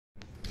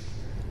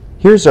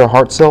Here's our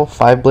Hartzell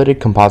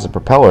 5-bladed composite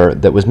propeller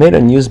that was made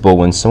unusable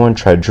when someone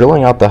tried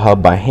drilling out the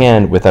hub by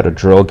hand without a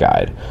drill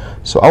guide.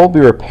 So I will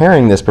be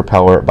repairing this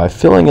propeller by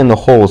filling in the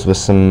holes with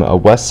some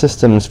West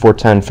Systems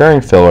 410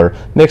 fairing filler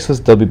mixed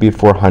with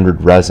WB400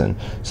 resin.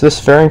 So this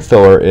fairing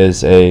filler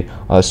is a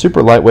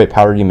super lightweight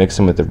powder you mix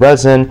in with the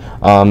resin.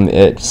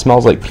 It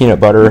smells like peanut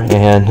butter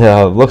and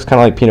looks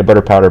kind of like peanut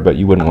butter powder, but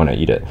you wouldn't want to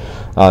eat it.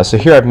 So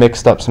here I've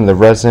mixed up some of the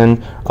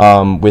resin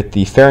with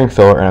the fairing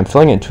filler, and I'm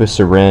filling it into a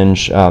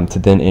syringe to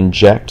then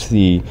inject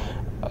the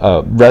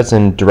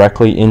resin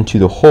directly into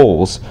the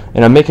holes,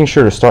 and I'm making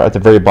sure to start at the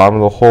very bottom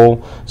of the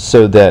hole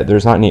so that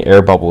there's not any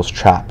air bubbles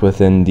trapped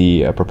within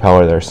the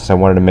propeller there, since I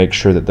wanted to make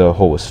sure that the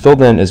hole was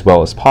filled in as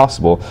well as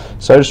possible.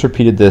 So I just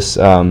repeated this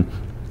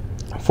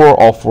for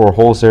all 4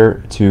 holes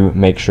there to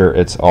make sure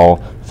it's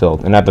all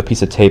filled, and I have a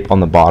piece of tape on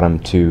the bottom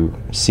to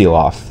seal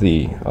off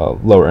the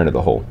lower end of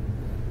the hole.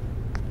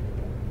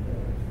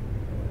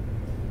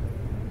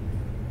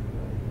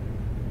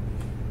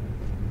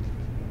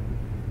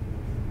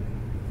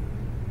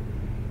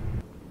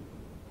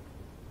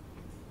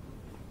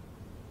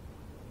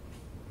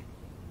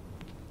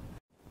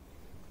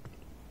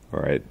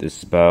 Alright, this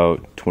is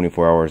about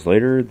 24 hours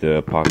later.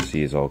 The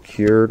epoxy is all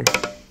cured.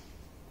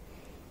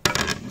 So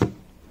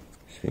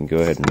you can go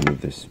ahead and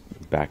remove this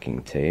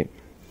backing tape.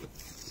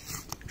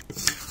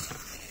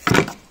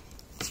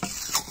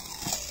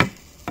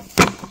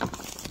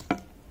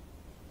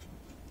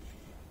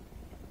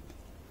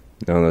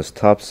 Now on this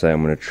top side,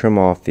 I'm going to trim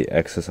off the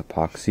excess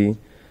epoxy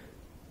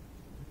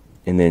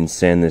and then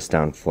sand this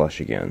down flush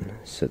again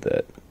so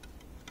that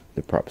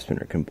the prop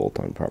spinner can bolt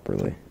on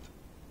properly.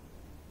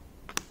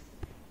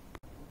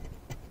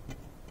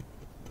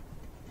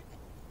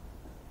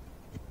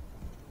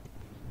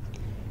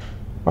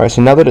 Alright,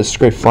 so now that it's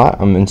scraped flat,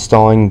 I'm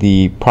installing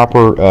the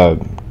proper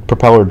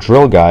propeller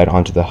drill guide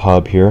onto the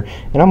hub here,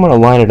 and I'm going to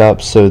line it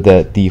up so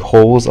that the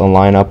holes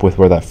align up with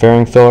where that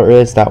fairing filler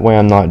is. That way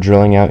I'm not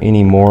drilling out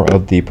any more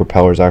of the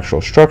propeller's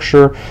actual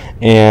structure,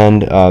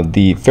 and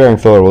the fairing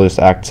filler will just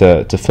act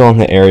to fill in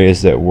the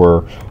areas that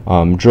were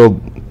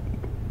drilled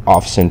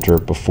off-center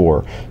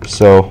before.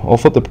 So I'll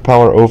flip the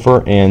propeller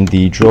over, and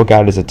the drill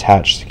guide is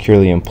attached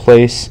securely in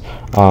place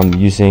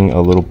using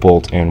a little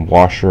bolt and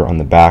washer on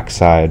the back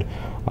side.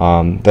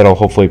 That'll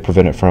hopefully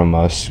prevent it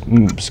from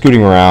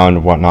scooting around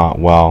and whatnot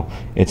while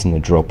it's in the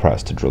drill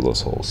press to drill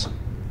those holes.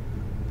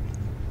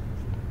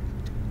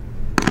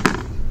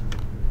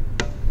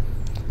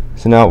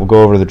 So now we'll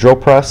go over to the drill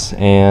press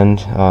and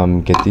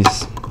get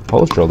these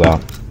holes drilled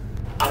out.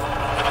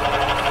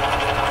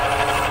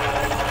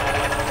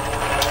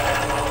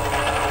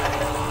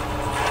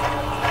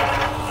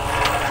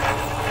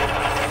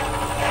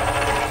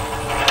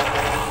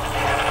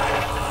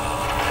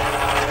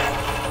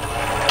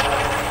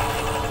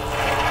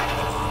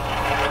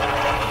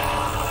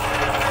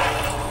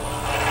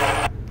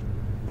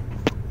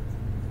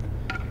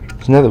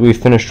 So now that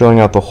we've finished drilling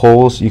out the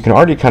holes, you can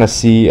already kind of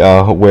see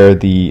where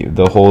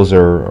the holes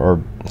are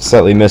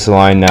slightly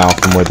misaligned now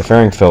from where the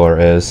fairing filler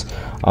is.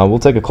 We'll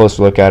take a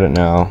closer look at it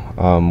now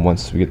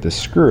once we get this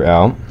screw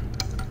out.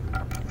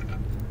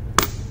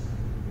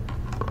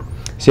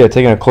 So yeah,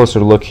 taking a closer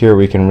look here,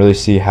 we can really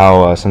see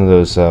how some of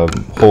those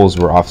holes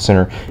were off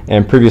center.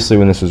 And previously,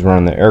 when this was run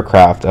on the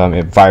aircraft,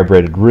 it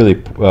vibrated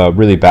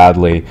really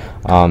badly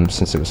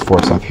since it was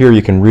forced off. Here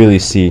you can really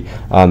see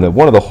that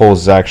one of the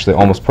holes is actually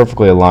almost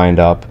perfectly aligned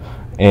up,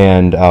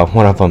 and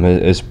one of them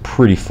is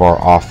pretty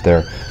far off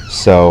there.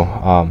 So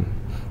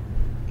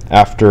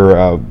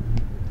after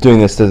doing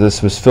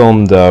this was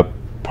filmed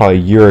probably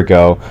a year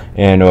ago,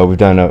 and we've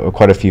done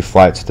quite a few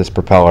flights with this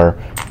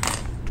propeller,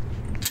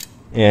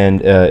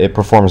 and it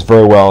performs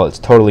very well. It's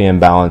totally in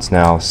balance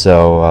now,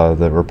 so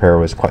the repair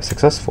was quite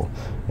successful.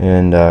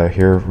 And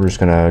here we're just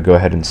going to go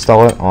ahead and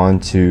install it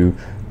onto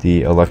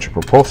the electric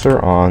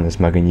propulsor on this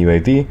Muggin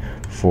UAV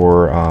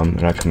for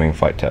an upcoming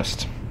flight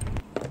test.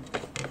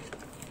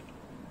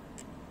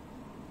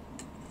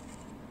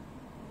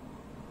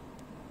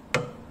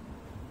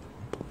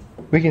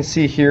 We can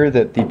see here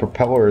that the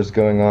propeller is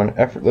going on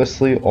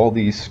effortlessly. All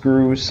these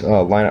screws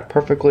line up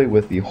perfectly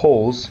with the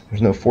holes.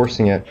 There's no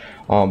forcing it.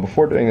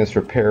 Before doing this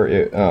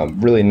repair,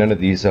 really none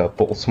of these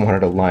bolts wanted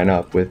to line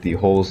up with the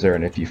holes there,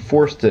 and if you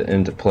forced it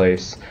into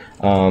place,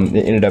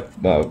 it ended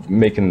up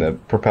making the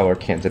propeller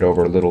canted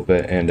over a little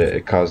bit, and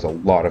it caused a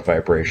lot of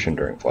vibration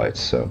during flights.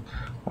 So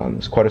it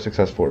was quite a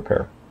successful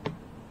repair.